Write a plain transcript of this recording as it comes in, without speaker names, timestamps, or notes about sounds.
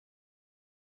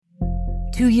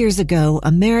2 years ago,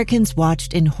 Americans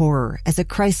watched in horror as a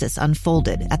crisis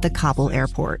unfolded at the Kabul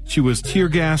airport. She was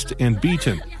tear-gassed and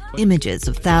beaten. Images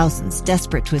of thousands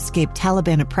desperate to escape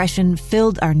Taliban oppression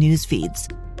filled our news feeds.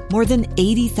 More than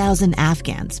 80,000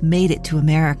 Afghans made it to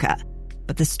America.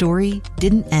 But the story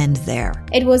didn't end there.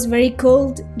 It was very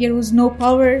cold. There was no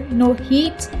power, no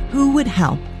heat. Who would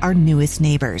help our newest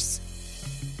neighbors?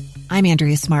 I'm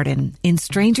Andrea Smartin. In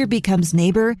Stranger Becomes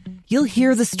Neighbor, you'll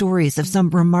hear the stories of some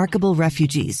remarkable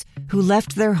refugees who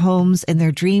left their homes and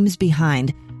their dreams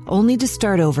behind, only to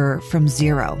start over from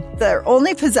zero. Their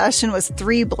only possession was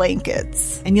 3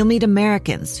 blankets. And you'll meet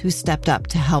Americans who stepped up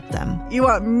to help them. You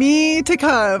want me to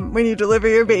come when you deliver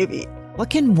your baby. What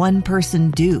can one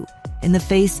person do in the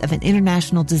face of an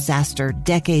international disaster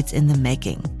decades in the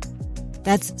making?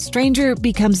 That's Stranger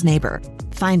Becomes Neighbor.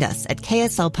 Find us at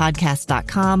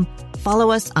kslpodcast.com.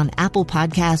 Follow us on Apple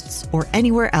Podcasts or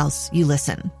anywhere else you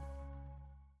listen.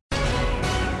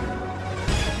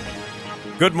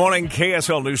 Good morning.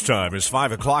 KSL News Time is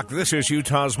 5 o'clock. This is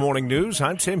Utah's Morning News.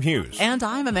 I'm Tim Hughes. And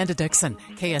I'm Amanda Dixon.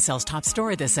 KSL's top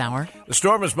story this hour. The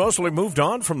storm has mostly moved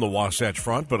on from the Wasatch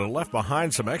Front, but it left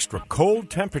behind some extra cold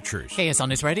temperatures. KSL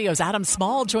News Radio's Adam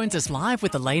Small joins us live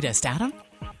with the latest. Adam?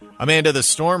 Amanda, the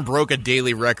storm broke a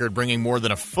daily record, bringing more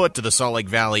than a foot to the Salt Lake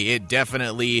Valley. It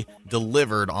definitely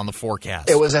delivered on the forecast.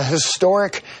 It was a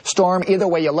historic storm. Either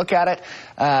way you look at it,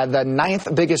 the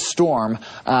 9th biggest storm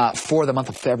for the month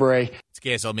of February.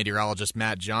 KSL meteorologist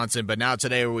Matt Johnson. But now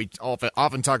today we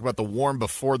often talk about the warm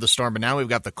before the storm, but now we've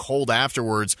got the cold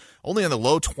afterwards. Only in the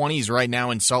low 20s right now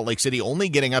in Salt Lake City, only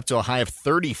getting up to a high of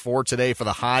 34 today for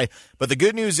the high. But the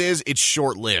good news is it's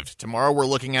short-lived. Tomorrow we're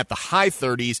looking at the high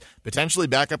 30s, potentially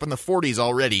back up in the 40s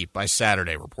already by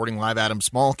Saturday. Reporting live, Adam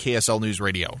Small, KSL News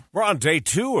Radio. We're on day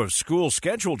 2 of school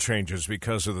schedule changes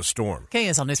because of the storm.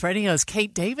 KSL News Radio's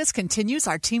Kate Davis continues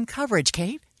our team coverage.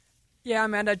 Kate? Yeah,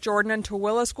 Amanda, Jordan and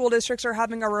Tooele school districts are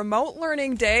having a remote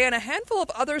learning day, and a handful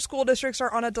of other school districts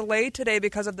are on a delay today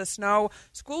because of the snow.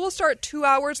 School will start 2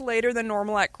 hours later than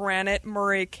normal at Granite,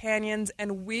 Murray, Canyons,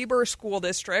 and Weber school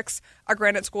districts. A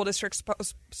Granite school district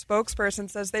spokesperson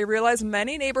says they realize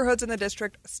many neighborhoods in the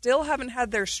district still haven't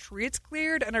had their streets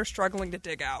cleared and are struggling to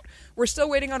dig out. We're still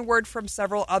waiting on word from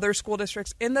several other school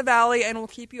districts in the valley, and we'll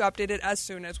keep you updated as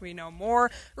soon as we know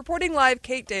more. Reporting live,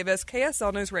 Kate Davis,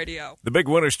 KSL News Radio. The big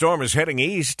winter storm is heading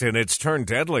east, and it's turned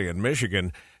deadly in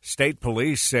Michigan. State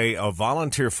police say a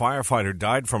volunteer firefighter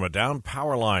died from a downed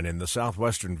power line in the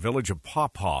southwestern village of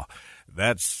Pawpaw.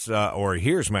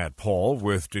 Here's Matt Paul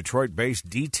with Detroit-based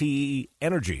DTE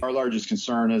Energy. Our largest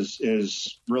concern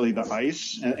is really the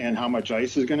ice and how much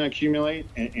ice is going to accumulate,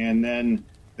 and then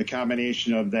the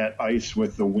combination of that ice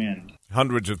with the wind.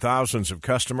 Hundreds of thousands of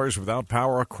customers without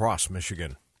power across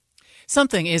Michigan.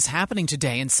 Something is happening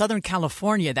today in Southern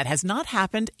California that has not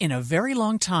happened in a very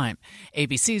long time.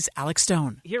 ABC's Alex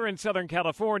Stone. Here in Southern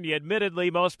California, admittedly,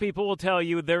 most people will tell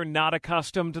you they're not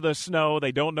accustomed to the snow.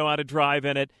 They don't know how to drive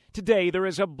in it. Today, there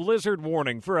is a blizzard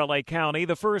warning for LA County,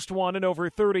 the first one in over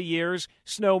 30 years.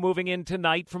 Snow moving in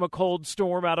tonight from a cold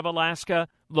storm out of Alaska.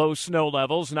 Low snow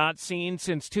levels not seen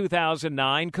since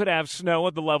 2009. Could have snow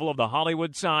at the level of the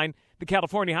Hollywood sign. The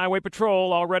California Highway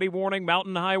Patrol already warning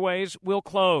mountain highways will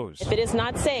close. If it is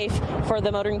not safe for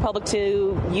the motoring public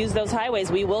to use those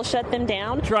highways, we will shut them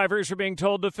down. Drivers are being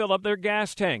told to fill up their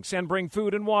gas tanks and bring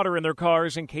food and water in their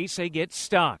cars in case they get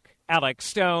stuck. Alex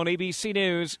Stone, ABC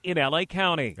News in L.A.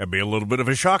 County. That'd be a little bit of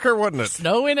a shocker, wouldn't it?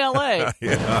 Snow in L.A.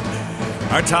 Yeah.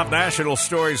 Our top national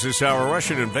stories this hour.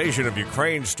 Russian invasion of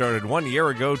Ukraine started 1 year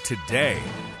ago today.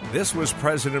 This was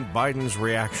President Biden's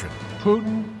reaction.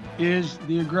 Putin is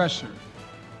the aggressor.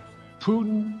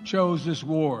 Putin chose this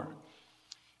war,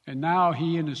 and now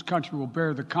he and his country will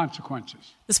bear the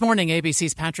consequences. This morning,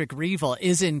 ABC's Patrick Reevell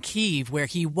is in Kyiv, where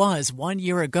he was 1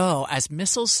 year ago as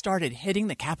missiles started hitting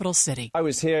the capital city. I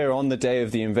was here on the day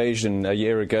of the invasion a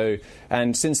year ago,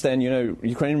 and since then,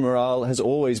 Ukrainian morale has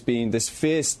always been this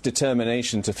fierce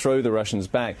determination to throw the Russians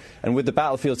back. And with the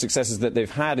battlefield successes that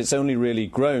they've had, it's only really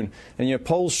grown. And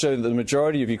polls show that the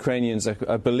majority of Ukrainians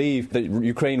believe that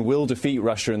Ukraine will defeat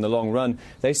Russia in the long run.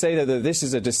 They say that this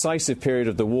is a decisive period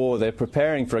of the war. They're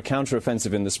preparing for a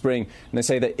counteroffensive in the spring. And they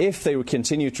say that if they would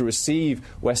continue to receive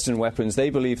Western weapons,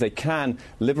 they believe they can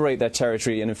liberate their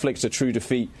territory and inflict a true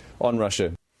defeat on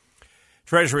Russia.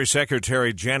 Treasury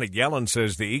Secretary Janet Yellen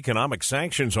says the economic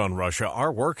sanctions on Russia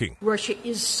are working. Russia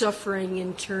is suffering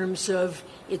in terms of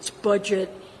its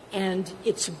budget and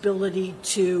its ability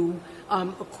to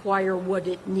acquire what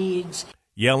it needs.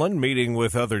 Yellen meeting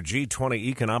with other G20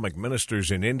 economic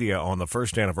ministers in India on the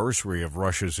first anniversary of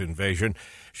Russia's invasion.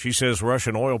 She says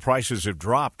Russian oil prices have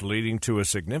dropped, leading to a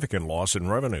significant loss in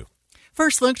revenue.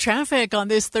 First look traffic on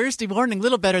this Thursday morning, a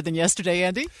little better than yesterday,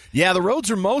 Andy. Yeah, the roads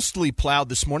are mostly plowed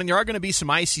this morning. There are going to be some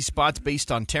icy spots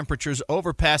based on temperatures.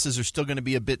 Overpasses are still going to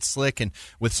be a bit slick and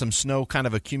with some snow kind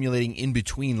of accumulating in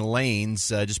between lanes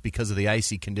just because of the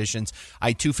icy conditions.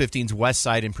 I-215's west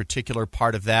side in particular,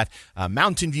 part of that.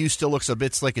 Mountain View still looks a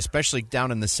bit slick, especially down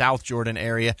in the South Jordan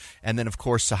area. And then, of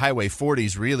course, the Highway 40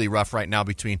 is really rough right now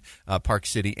between Park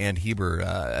City and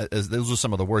Heber. Those are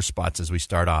some of the worst spots as we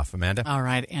start off. Amanda? All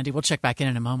right, Andy, we'll check back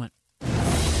in a moment.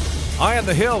 Eye on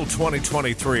the Hill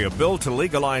 2023, a bill to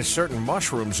legalize certain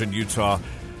mushrooms in Utah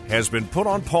has been put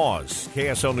on pause.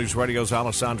 KSL News Radio's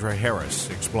Alessandra Harris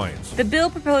explains. The bill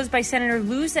proposed by Senator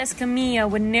Luz Escamilla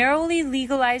would narrowly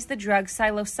legalize the drug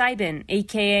psilocybin,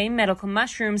 aka medical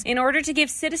mushrooms, in order to give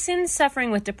citizens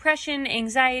suffering with depression,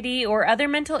 anxiety, or other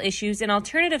mental issues an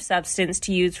alternative substance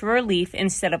to use for relief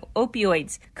instead of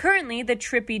opioids. Currently, the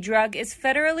trippy drug is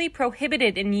federally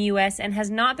prohibited in the U.S. and has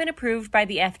not been approved by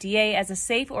the FDA as a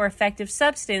safe or effective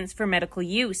substance for medical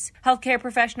use. Healthcare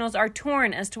professionals are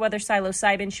torn as to whether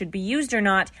psilocybin should be used or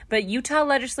not, but Utah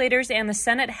legislators and the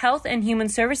Senate Health and Human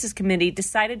Services Committee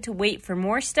decided to wait for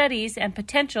more studies and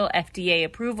potential FDA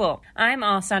approval. I'm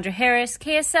Alessandra Harris,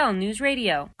 KSL News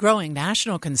Radio. Growing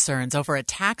national concerns over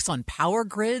attacks on power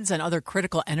grids and other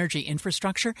critical energy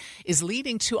infrastructure is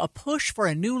leading to a push for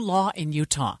a new law in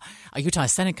Utah. A Utah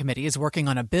Senate committee is working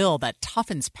on a bill that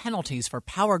toughens penalties for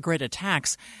power grid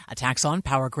attacks. Attacks on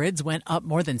power grids went up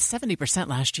more than 70%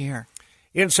 last year.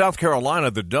 In South Carolina,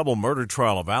 the double murder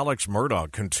trial of Alex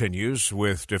Murdaugh continues,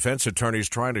 with defense attorneys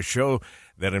trying to show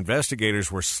that investigators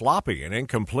were sloppy and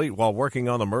incomplete while working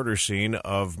on the murder scene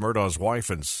of Murdaugh's wife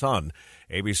and son.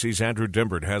 ABC's Andrew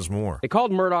Dimbert has more. They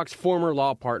called Murdaugh's former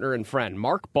law partner and friend,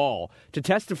 Mark Ball, to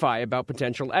testify about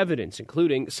potential evidence,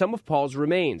 including some of Paul's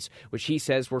remains, which he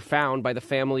says were found by the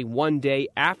family one day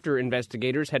after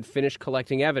investigators had finished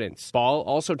collecting evidence. Ball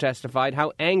also testified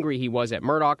how angry he was at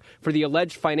Murdaugh for the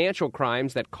alleged financial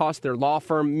crimes that cost their law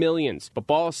firm millions. But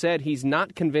Ball said he's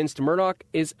not convinced Murdaugh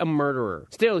is a murderer.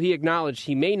 Still, he acknowledged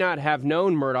he may not have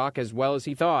known Murdaugh as well as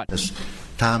he thought. As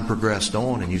time progressed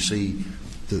on and you see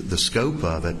the scope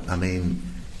of it, I mean,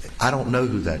 I don't know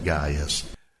who that guy is.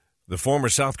 The former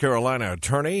South Carolina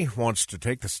attorney wants to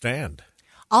take the stand.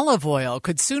 Olive oil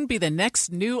could soon be the next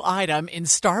new item in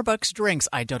Starbucks drinks.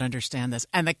 I don't understand this.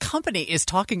 And the company is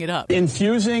talking it up.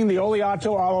 Infusing the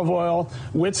oleato olive oil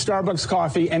with Starbucks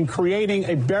coffee and creating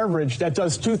a beverage that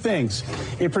does two things.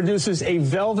 It produces a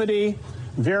velvety,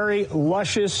 very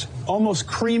luscious, almost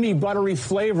creamy, buttery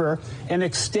flavor and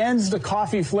extends the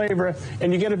coffee flavor,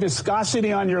 and you get a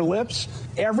viscosity on your lips.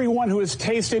 Everyone who has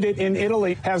tasted it in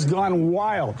Italy has gone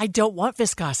wild. I don't want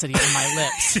viscosity in my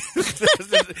lips.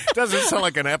 Doesn't sound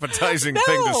like an appetizing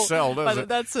thing to sell, does it?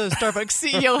 That's Starbucks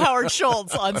CEO Howard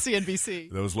Schultz on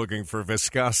CNBC. Those looking for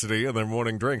viscosity in their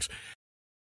morning drinks.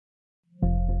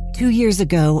 2 years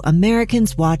ago,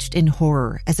 Americans watched in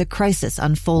horror as a crisis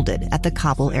unfolded at the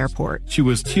Kabul airport. She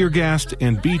was tear-gassed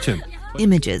and beaten.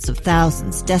 Images of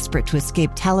thousands desperate to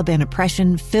escape Taliban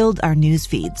oppression filled our news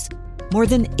feeds. More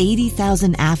than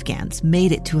 80,000 Afghans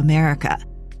made it to America.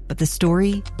 But the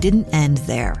story didn't end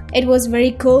there. It was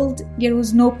very cold. There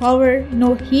was no power,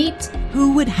 no heat.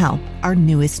 Who would help our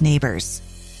newest neighbors?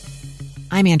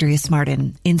 I'm Andrea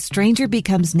Smartin. In Stranger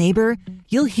Becomes Neighbor,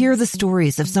 you'll hear the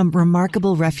stories of some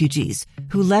remarkable refugees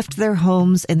who left their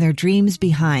homes and their dreams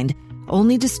behind,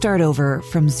 only to start over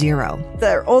from zero.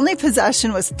 Their only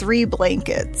possession was 3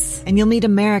 blankets. And you'll meet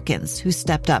Americans who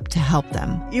stepped up to help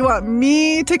them. You want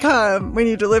me to come when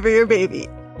you deliver your baby.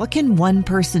 What can one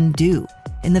person do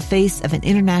in the face of an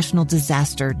international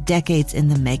disaster decades in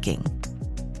the making?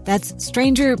 That's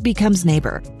Stranger Becomes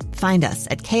Neighbor. Find us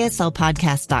at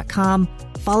kslpodcast.com.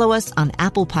 Follow us on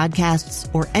Apple Podcasts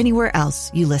or anywhere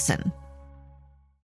else you listen.